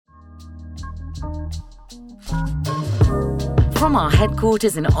From our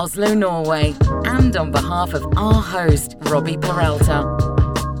headquarters in Oslo, Norway, and on behalf of our host, Robby Peralta,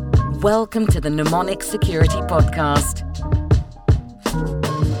 welcome to the Mnemonic Security Podcast.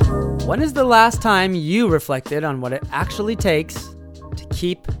 When is the last time you reflected on what it actually takes to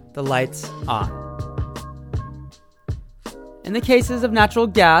keep the lights on? In the cases of natural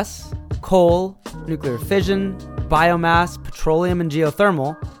gas, coal, nuclear fission, biomass, petroleum, and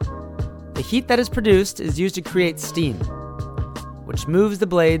geothermal, the heat that is produced is used to create steam, which moves the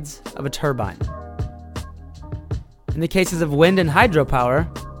blades of a turbine. In the cases of wind and hydropower,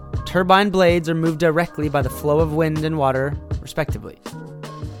 turbine blades are moved directly by the flow of wind and water, respectively.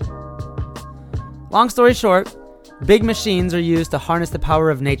 Long story short, big machines are used to harness the power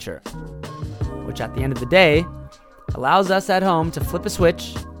of nature, which at the end of the day allows us at home to flip a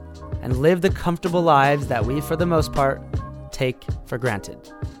switch and live the comfortable lives that we, for the most part, take for granted.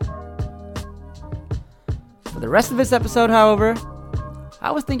 For the rest of this episode, however,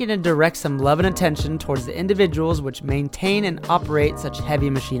 I was thinking to direct some love and attention towards the individuals which maintain and operate such heavy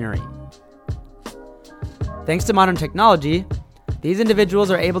machinery. Thanks to modern technology, these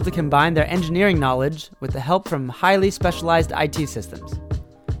individuals are able to combine their engineering knowledge with the help from highly specialized IT systems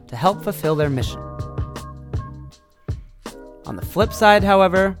to help fulfill their mission. On the flip side,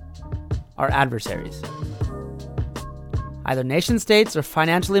 however, are adversaries. Either nation states or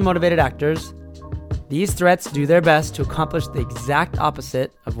financially motivated actors, these threats do their best to accomplish the exact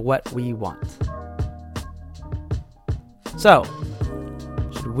opposite of what we want. So,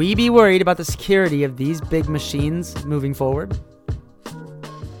 should we be worried about the security of these big machines moving forward?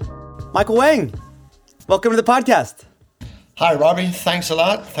 Michael Weng, welcome to the podcast. Hi, Robby. Thanks a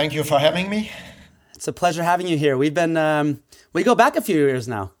lot. Thank you for having me. It's a pleasure having you here. We've been, we go back a few years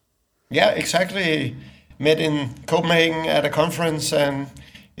now. Yeah, exactly. Met in Copenhagen at a conference and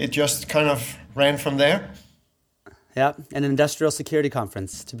it just kind of ran from there. Yeah, an industrial security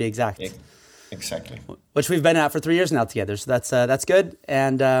conference to be exact. Exactly. Which we've been at for 3 years now together. So that's good.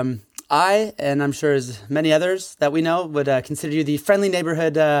 And I, and I'm sure as many others that we know, would consider you the friendly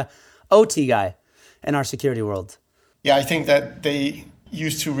neighborhood OT guy in our security world. Yeah, I think that they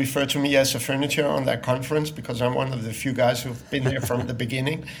used to refer to me as a furniture on that conference because I'm one of the few guys who've been there from the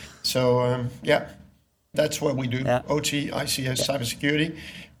beginning. So yeah, that's what we do. Yeah. OT, ICS, cybersecurity.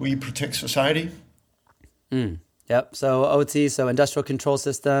 We protect society. Yep. So OT, so industrial control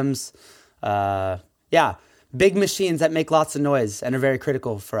systems. Big machines that make lots of noise and are very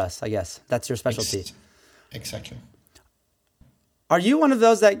critical for us, I guess. That's your specialty. Exactly. Are you one of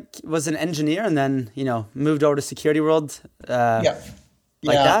those that was an engineer and then, moved over to security world? Yeah.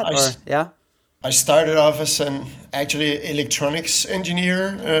 I started off as an actually electronics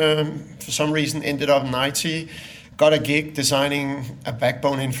engineer. For some reason, ended up in IT. Got a gig designing a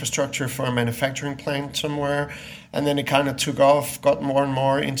backbone infrastructure for a manufacturing plant somewhere. And then it kind of took off, got more and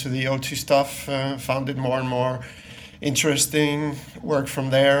more into the OT stuff, found it more and more interesting, worked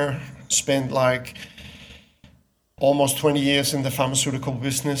from there, spent like almost 20 years in the pharmaceutical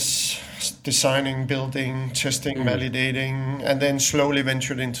business, designing, building, testing, validating, and then slowly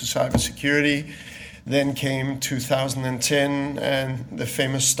ventured into cybersecurity. Then came 2010 and the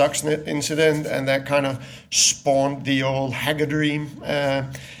famous Stuxnet incident, and that kind of spawned the old hacker dream.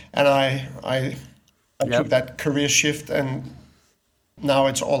 And I took that career shift, and now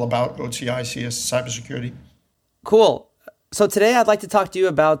it's all about OT, ICS, cybersecurity. Cool. So today I'd like to talk to you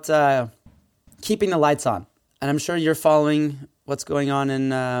about keeping the lights on. And I'm sure you're following what's going on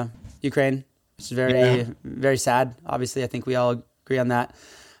in Ukraine. It's very, very sad. Obviously, I think we all agree on that.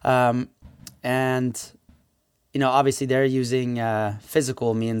 And, obviously they're using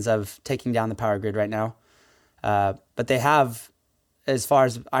physical means of taking down the power grid right now. But they have, as far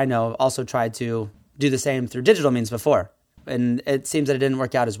as I know, also tried to do the same through digital means before. And it seems that it didn't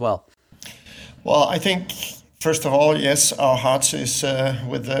work out as well. Well, I think, first of all, yes, our hearts is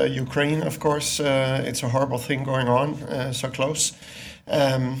with Ukraine, of course. It's a horrible thing going on, so close.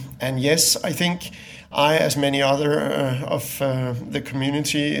 And yes, I think I, as many other of the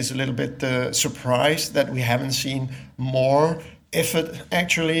community, is a little bit surprised that we haven't seen more effort,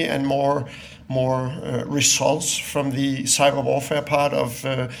 actually, and more results from the cyber warfare part of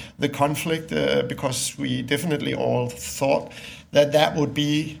the conflict, because we definitely all thought that would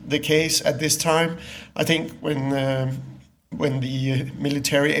be the case at this time. I think when the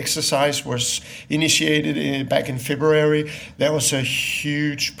military exercise was initiated back in February, there was a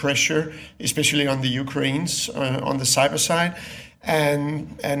huge pressure, especially on the Ukrainians on the cyber side.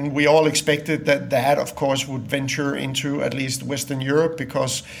 And we all expected that of course would venture into at least Western Europe,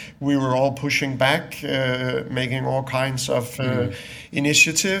 because we were all pushing back, making all kinds of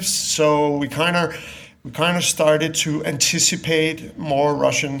initiatives. So we kind of started to anticipate more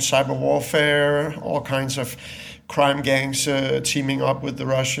Russian cyber warfare, all kinds of crime gangs teaming up with the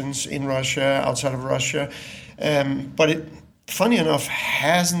Russians in Russia, outside of Russia. But it, funny enough,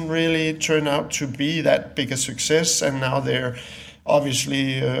 hasn't really turned out to be that big a success. And now they're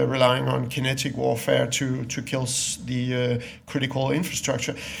obviously relying on kinetic warfare to kill the critical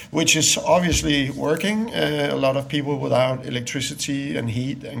infrastructure, which is obviously working. A lot of people without electricity and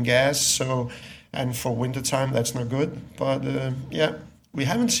heat and gas. So, and for wintertime, that's not good. But yeah, we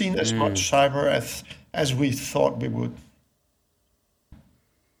haven't seen as much cyber as we thought we would.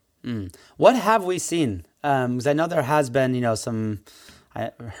 What have we seen? Because I know there has been, some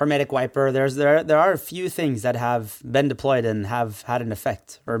hermetic wiper. There are a few things that have been deployed and have had an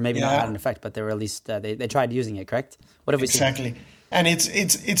effect, or maybe not had an effect, but they were at least they tried using it. Correct? What have we seen? Exactly. And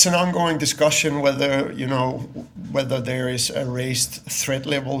it's an ongoing discussion whether there is a raised threat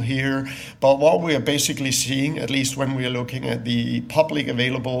level here. But what we are basically seeing, at least when we are looking at the public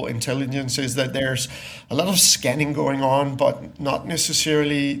available intelligence, is that there's a lot of scanning going on, but not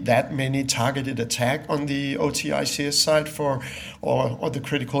necessarily that many targeted attack on the OT-ICS side or the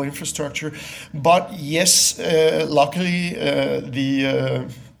critical infrastructure. But yes, luckily the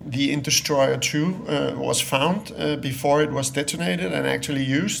Destroyer 2 was found before it was detonated and actually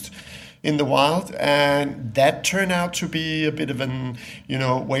used in the wild, and that turned out to be a bit of an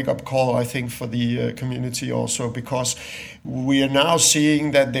wake-up call, I think, for the community also, because we are now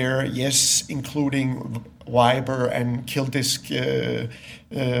seeing that they're, yes, including wiper and kill disk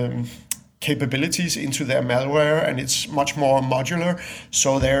capabilities into their malware, and it's much more modular.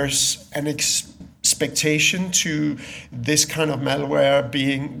 So there's an expectation to this kind of malware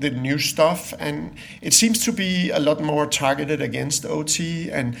being the new stuff, and it seems to be a lot more targeted against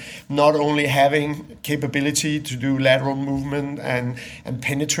OT, and not only having capability to do lateral movement and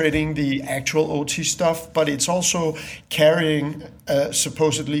penetrating the actual OT stuff, but it's also carrying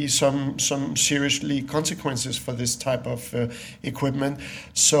supposedly some seriously consequences for this type of equipment.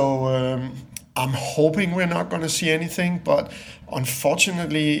 So I'm hoping we're not going to see anything, but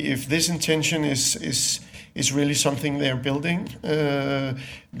unfortunately, if this intention is really something they're building, then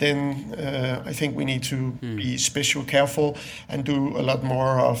I think we need to be especially careful and do a lot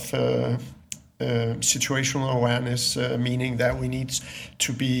more of situational awareness, meaning that we need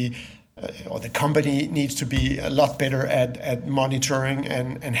to be, or the company needs to be a lot better at monitoring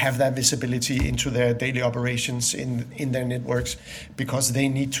and have that visibility into their daily operations in their networks, because they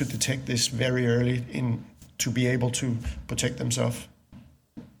need to detect this very early to be able to protect themselves.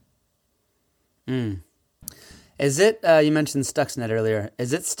 Is it, you mentioned Stuxnet earlier,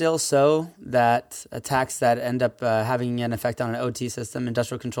 is it still so that attacks that end up having an effect on an OT system,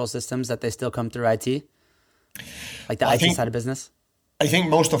 industrial control systems, that they still come through IT? Like the IT side of business? I think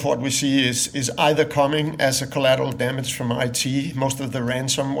most of what we see is either coming as a collateral damage from IT. Most of the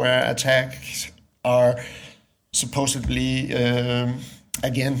ransomware attacks are supposedly,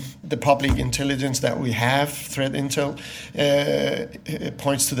 again, the public intelligence that we have, threat intel,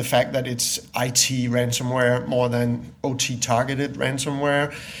 points to the fact that it's IT ransomware more than OT targeted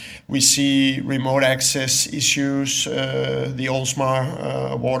ransomware. We see remote access issues. The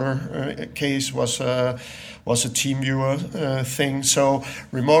Oldsmar water case was a TeamViewer thing. So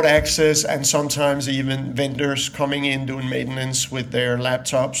remote access, and sometimes even vendors coming in doing maintenance with their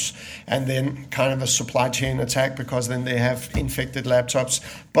laptops, and then kind of a supply chain attack, because then they have infected laptops.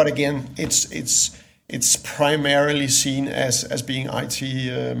 But again, it's primarily seen as being IT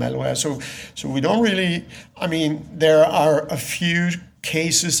malware. So we don't really. I mean, there are a few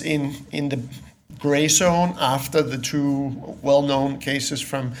cases in the gray zone after the two well-known cases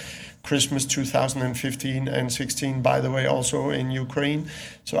from Christmas 2015 and 16, by the way, also in Ukraine.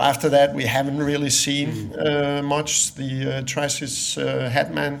 So after that, we haven't really seen much. The Tracis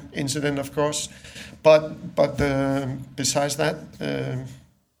Hetman incident, of course, but besides that,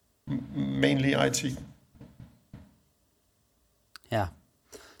 mainly IT. Yeah.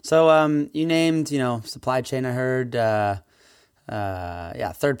 So you named, supply chain. I heard,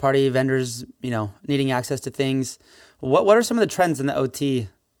 third-party vendors, needing access to things. What are some of the trends in the OT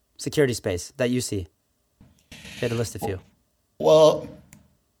security space that you see? You had to list a few. Well,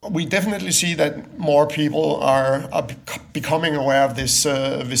 we definitely see that more people are becoming aware of this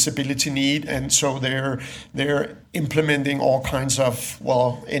visibility need, and so they're implementing all kinds of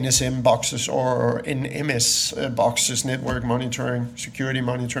NSM boxes or NMS boxes, network monitoring, security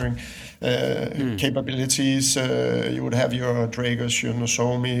monitoring capabilities. You would have your Dragos, your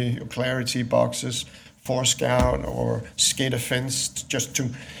Nozomi, your Clarity boxes, Forescout or SCADAfence, just to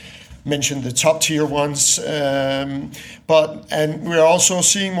mention the top tier ones, and we're also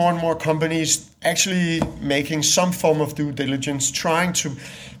seeing more and more companies actually making some form of due diligence, trying to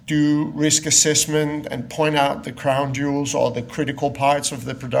do risk assessment and point out the crown jewels or the critical parts of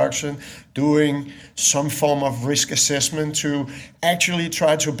the production, doing some form of risk assessment to actually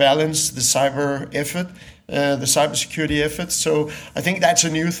try to balance the cyber effort, the cybersecurity efforts. So I think that's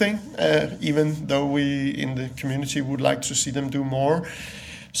a new thing, even though we in the community would like to see them do more.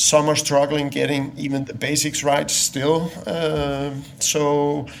 Some are struggling getting even the basics right still.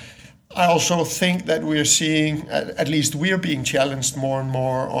 So I also think that we're seeing, at least we're being challenged more and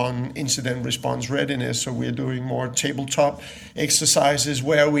more on incident response readiness. So we're doing more tabletop exercises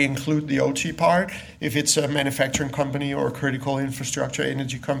where we include the OT part. If it's a manufacturing company or a critical infrastructure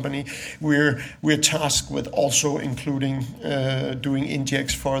energy company, we're tasked with also including doing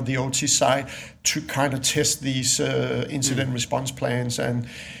injects for the OT side to kind of test these incident response plans and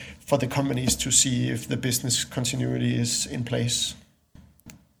for the companies to see if the business continuity is in place.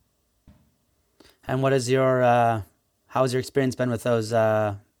 And what is your how has your experience been with those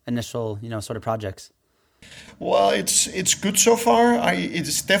initial sort of projects? Well, it's good so far.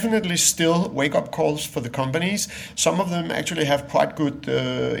 It's definitely still wake-up calls for the companies. Some of them actually have quite good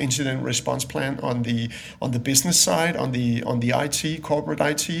incident response plan on the business side, on the IT, corporate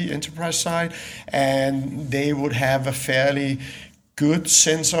IT, enterprise side, and they would have a fairly good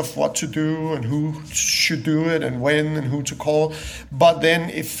sense of what to do and who should do it and when and who to call. But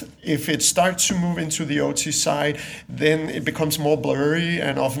then if it starts to move into the OT side, then it becomes more blurry,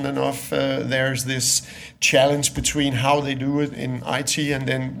 and often enough there's this challenge between how they do it in IT and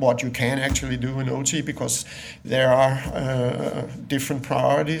then what you can actually do in OT, because there are different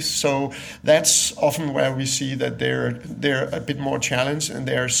priorities. So that's often where we see that they're a bit more challenged, and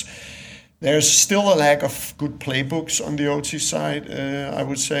there's still a lack of good playbooks on the OT side, I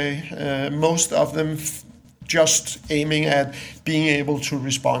would say. Most of them just aiming at being able to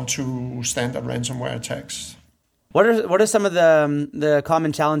respond to standard ransomware attacks. What are some of the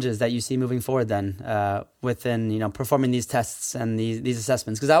common challenges that you see moving forward then within performing these tests and these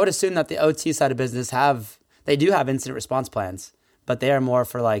assessments? Because I would assume that the OT side of business they do have incident response plans, but they are more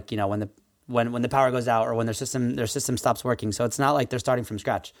for when the power goes out or when their system stops working. So it's not like they're starting from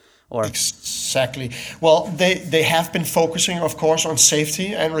scratch. Exactly. Well, they have been focusing, of course, on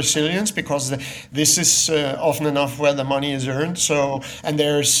safety and resilience, because this is often enough where the money is earned. So, and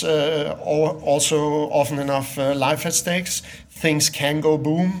there's also often enough life at stakes. Things can go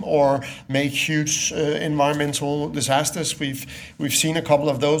boom or make huge environmental disasters. We've seen a couple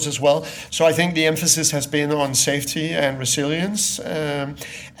of those as well. So I think the emphasis has been on safety and resilience, and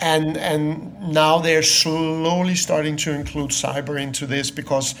now they're slowly starting to include cyber into this,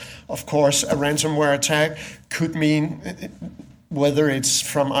 because of course a ransomware attack could mean, whether it's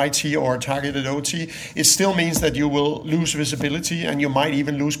from IT or targeted OT, it still means that you will lose visibility and you might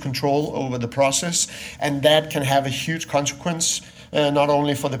even lose control over the process. And that can have a huge consequence, not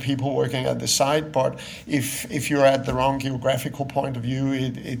only for the people working at the site, but if you're at the wrong geographical point of view,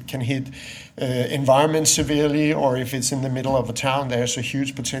 it can hit environment severely, or if it's in the middle of a town, there's a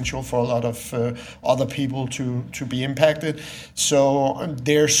huge potential for a lot of other people to be impacted. So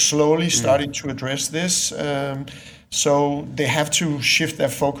they're slowly starting to address this. So they have to shift their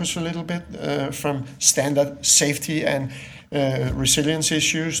focus a little bit from standard safety and resilience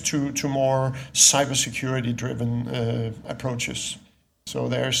issues to more cybersecurity-driven approaches. So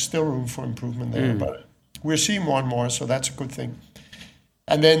there's still room for improvement there, but we're seeing more and more, so that's a good thing.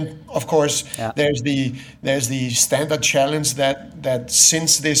 And then, of course, there's the standard challenge that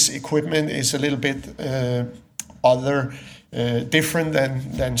since this equipment is a little bit different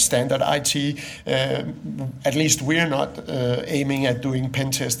than standard IT. At least we're not aiming at doing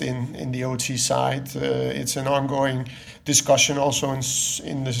pen test in the OT side. It's an ongoing discussion also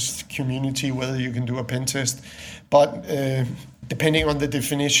in this community whether you can do a pen test. But depending on the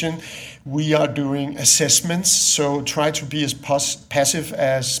definition, we are doing assessments. So try to be as passive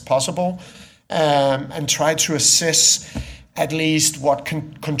as possible and try to assess at least what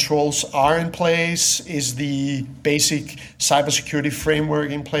controls are in place, is the basic cybersecurity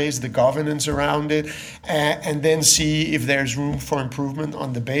framework in place, the governance around it, and then see if there's room for improvement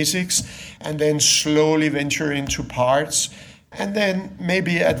on the basics, and then slowly venture into parts and then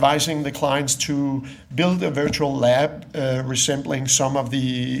maybe advising the clients to build a virtual lab resembling some of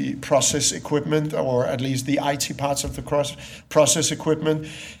the process equipment, or at least the IT parts of the process equipment,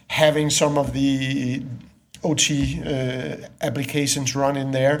 having some of the OT applications run in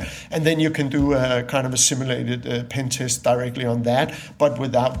there, and then you can do a kind of a simulated pen test directly on that, but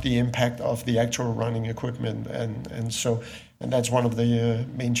without the impact of the actual running equipment, and that's one of the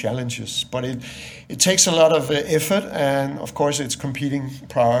main challenges. But it takes a lot of effort, and of course it's competing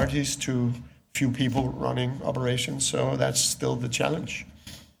priorities to few people running operations, so that's still the challenge.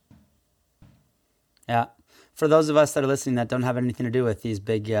 Yeah. For those of us that are listening that don't have anything to do with these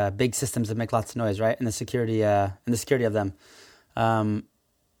big systems that make lots of noise, right, and the security of them,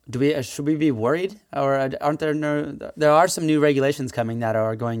 should we be worried, or aren't there are some new regulations coming that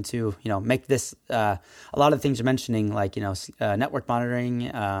are going to make this a lot of things you're mentioning, like network monitoring,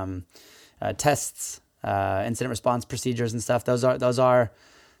 tests, incident response procedures and stuff. That's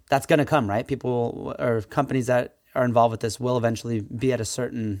going to come, right? People or companies that are involved with this will eventually be at a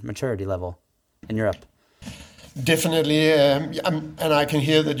certain maturity level in Europe. Definitely, and I can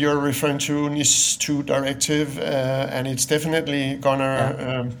hear that you're referring to NIS2 directive, and it's definitely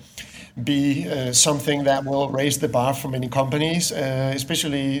gonna be something that will raise the bar for many companies,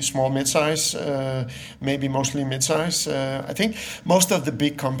 especially small, mid-size, maybe mostly mid-size. I think most of the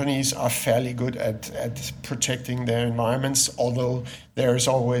big companies are fairly good at protecting their environments, although there is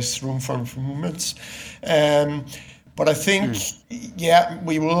always room for improvements. But I think,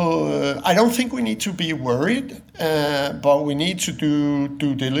 we will. I don't think we need to be worried, but we need to do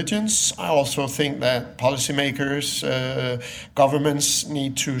due diligence. I also think that policymakers, governments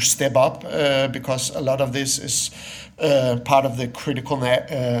need to step up because a lot of this is part of the critical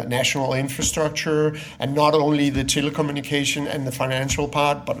national infrastructure, and not only the telecommunication and the financial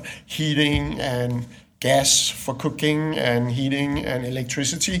part, but heating and gas for cooking and heating and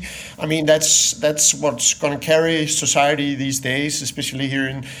electricity. I mean, that's what's going to carry society these days, especially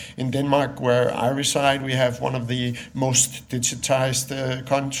here in Denmark, where I reside. We have one of the most digitized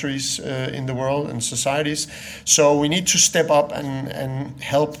countries in the world and societies. So we need to step up and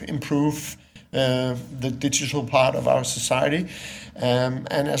help improve the digital part of our society. And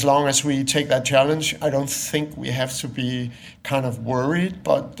as long as we take that challenge, I don't think we have to be kind of worried,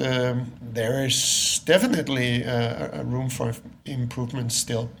 but there is definitely a room for improvement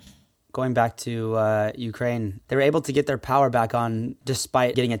still. Going back to Ukraine, they were able to get their power back on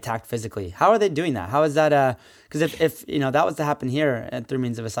despite getting attacked physically. How are they doing that? How is that? Because if that was to happen here through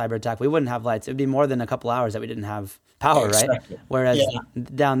means of a cyber attack, we wouldn't have lights. It would be more than a couple hours that we didn't have power, exactly. Right? Whereas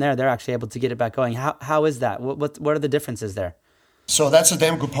down there, they're actually able to get it back going. How is that? What are the differences there? So that's a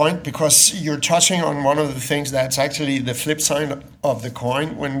damn good point, because you're touching on one of the things that's actually the flip side of the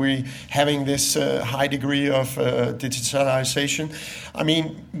coin when we're having this high degree of digitalization. I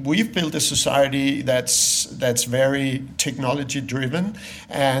mean, we've built a society that's very technology driven,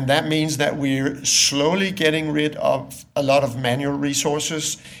 and that means that we're slowly getting rid of a lot of manual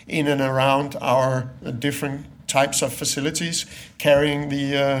resources in and around our different types of facilities carrying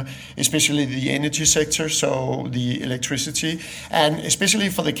the especially the energy sector, so the electricity, and especially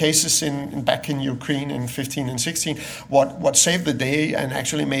for the cases back in Ukraine in 15 and 16, what saved the day and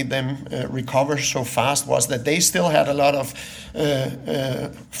actually made them recover so fast was that they still had a lot of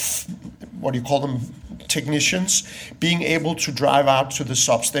technicians being able to drive out to the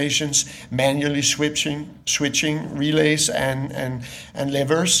substations, manually switching relays and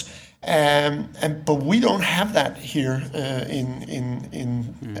levers. But we don't have that here in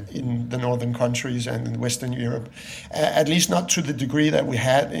the northern countries and in Western Europe, at least not to the degree that we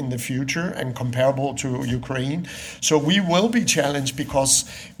had in the future and comparable to Ukraine. So we will be challenged because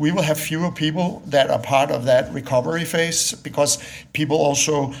we will have fewer people that are part of that recovery phase, because people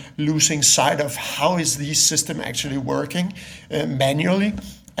also losing sight of how is this system actually working manually.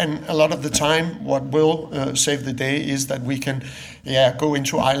 And a lot of the time, what will save the day is that we can go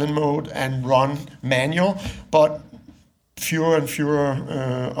into island mode and run manual, but fewer and fewer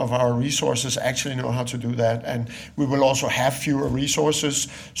of our resources actually know how to do that. And we will also have fewer resources.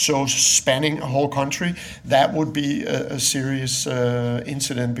 So spanning a whole country, that would be a serious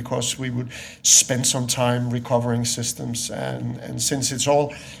incident, because we would spend some time recovering systems. And since it's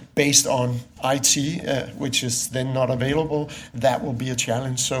all based on IT, which is then not available, that will be a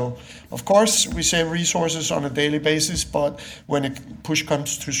challenge. So, of course, we save resources on a daily basis, but when push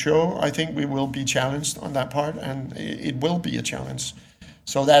comes to shove, I think we will be challenged on that part, and it will be a challenge.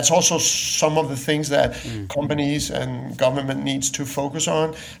 So that's also some of the things that companies and government needs to focus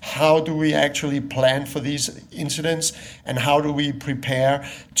on. How do we actually plan for these incidents, and how do we prepare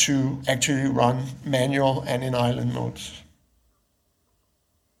to actually run manual and in island modes?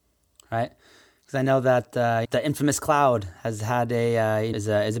 right? Because I know that the infamous cloud has had is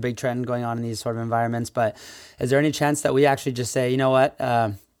a big trend going on in these sort of environments. But is there any chance that we actually just say, you know what,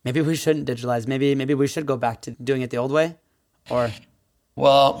 maybe we shouldn't digitalize. Maybe we should go back to doing it the old way, or?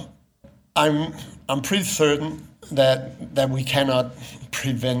 Well, I'm pretty certain that we cannot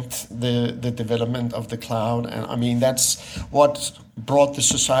prevent the development of the cloud, and I mean that's what brought the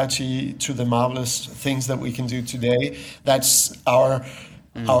society to the marvelous things that we can do today. That's our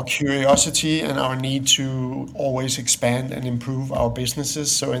curiosity and our need to always expand and improve our businesses.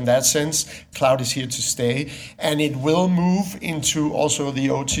 So in that sense, cloud is here to stay, and it will move into also the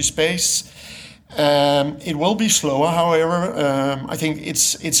OT space. It will be slower, however. I think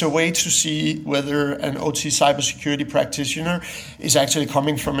it's a way to see whether an OT cybersecurity practitioner is actually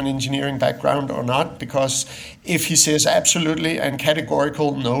coming from an engineering background or not, because if he says absolutely and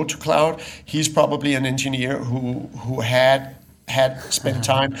categorical no to cloud, he's probably an engineer who had spent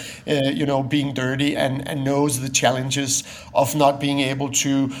time, being dirty and knows the challenges of not being able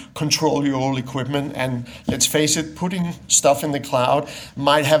to control your old equipment. And let's face it, putting stuff in the cloud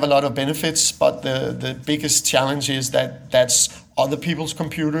might have a lot of benefits, but the biggest challenge is that that's other people's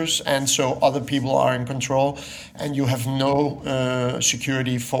computers, and so other people are in control, and you have no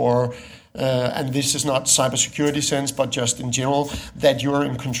security for. And this is not cybersecurity sense, but just in general, that you're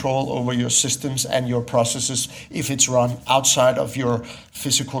in control over your systems and your processes if it's run outside of your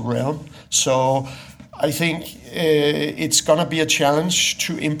physical realm. So I think it's going to be a challenge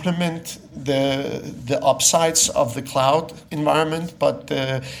to implement the upsides of the cloud environment, but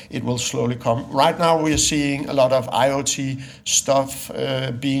it will slowly come. Right now, we are seeing a lot of IoT stuff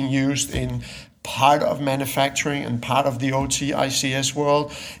being used in part of manufacturing and part of the OT ICS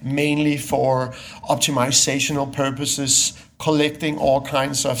world, mainly for optimizational purposes, collecting all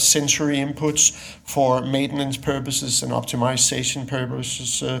kinds of sensory inputs for maintenance purposes and optimization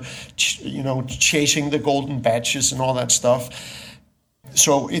purposes, chasing the golden batches and all that stuff.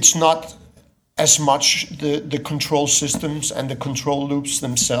 So it's not as much the control systems and the control loops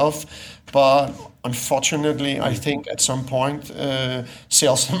themselves, but unfortunately, I think at some point,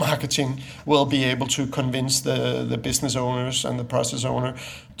 sales and marketing will be able to convince the business owners and the process owner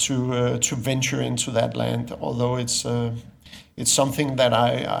to venture into that land. Although it's something that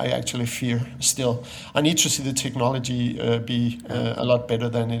I actually fear still. I need to see the technology be a lot better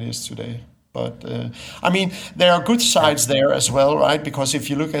than it is today. But there are good sides there as well, right? Because if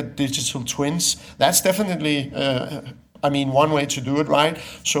you look at digital twins, that's definitely, one way to do it, right?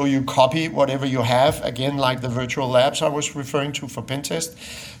 So you copy whatever you have, again, like the virtual labs I was referring to for pen test.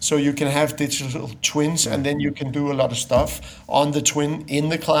 So you can have digital twins, and then you can do a lot of stuff on the twin in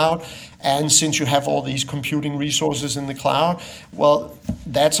the cloud. And since you have all these computing resources in the cloud, well,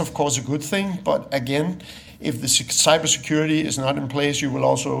 that's of course a good thing. But again, if the cybersecurity is not in place, you will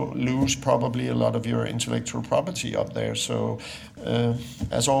also lose probably a lot of your intellectual property up there. So,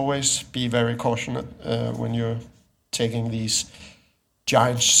 as always, be very cautious when you're taking these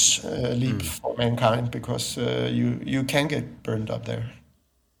giants leap for mankind, because you can get burned up there.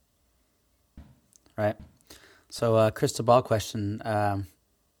 Right. So, crystal ball question: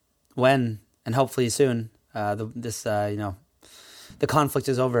 when, and hopefully soon, the conflict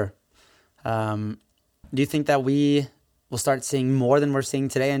is over. Do you think that we will start seeing more than we're seeing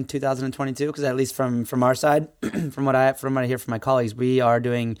today in 2022? Because at least from our side, from what I hear from my colleagues, we are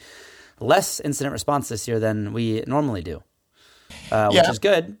doing less incident response this year than we normally do, which is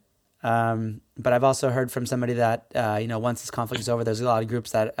good. But I've also heard from somebody that once this conflict is over, there's a lot of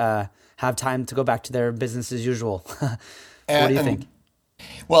groups that have time to go back to their business as usual. What do you think?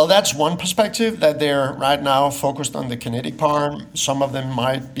 Well, that's one perspective, that they're right now focused on the kinetic part. Some of them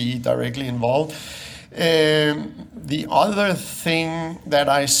might be directly involved. The other thing that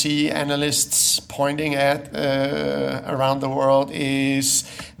I see analysts pointing at around the world is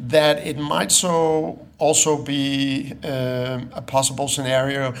that it might also be a possible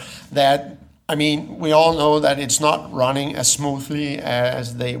scenario that, we all know that it's not running as smoothly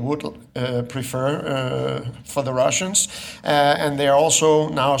as they would prefer for the Russians. And they're also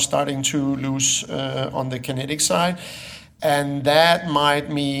now starting to lose on the kinetic side. And that might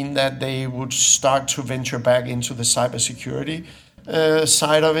mean that they would start to venture back into the cybersecurity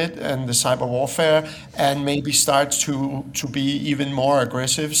side of it and the cyber warfare, and maybe start to be even more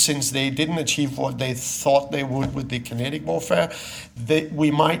aggressive, since they didn't achieve what they thought they would with the kinetic warfare.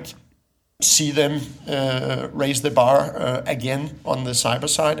 We might see them raise the bar again on the cyber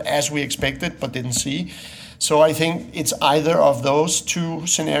side, as we expected but didn't see. So I think it's either of those two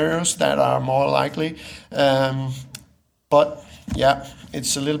scenarios that are more likely. But yeah,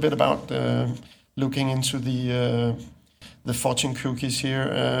 it's a little bit about looking into the the fortune cookies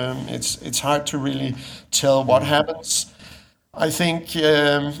here. It's hard to really tell what happens. I think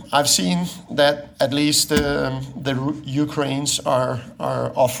I've seen that at least the Ukrainians are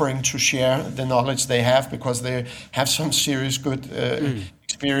offering to share the knowledge they have, because they have some serious good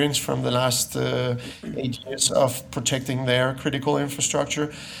experience from the last 8 years of protecting their critical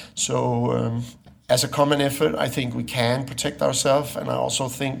infrastructure. So as a common effort, I think we can protect ourselves, and I also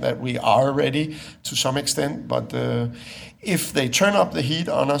think that we are ready to some extent. But if they turn up the heat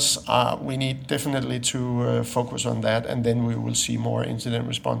on us, we need definitely to focus on that, and then we will see more incident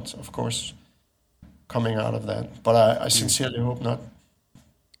response, of course, coming out of that. But I sincerely hope not.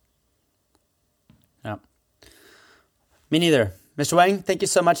 Yeah. Me neither. Mr. Weng, thank you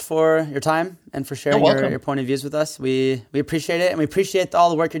so much for your time and for sharing your point of views with us. We appreciate it, and we appreciate all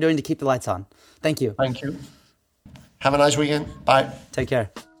the work you're doing to keep the lights on. Thank you. Thank you. Have a nice weekend. Bye. Take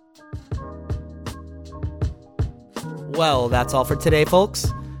care. Well, that's all for today,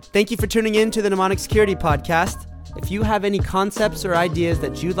 folks. Thank you for tuning in to the Mnemonic Security Podcast. If you have any concepts or ideas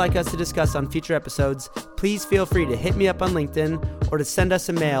that you'd like us to discuss on future episodes, please feel free to hit me up on LinkedIn or to send us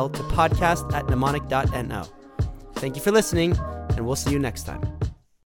a mail to podcast@mnemonic.no. Thank you for listening, and we'll see you next time.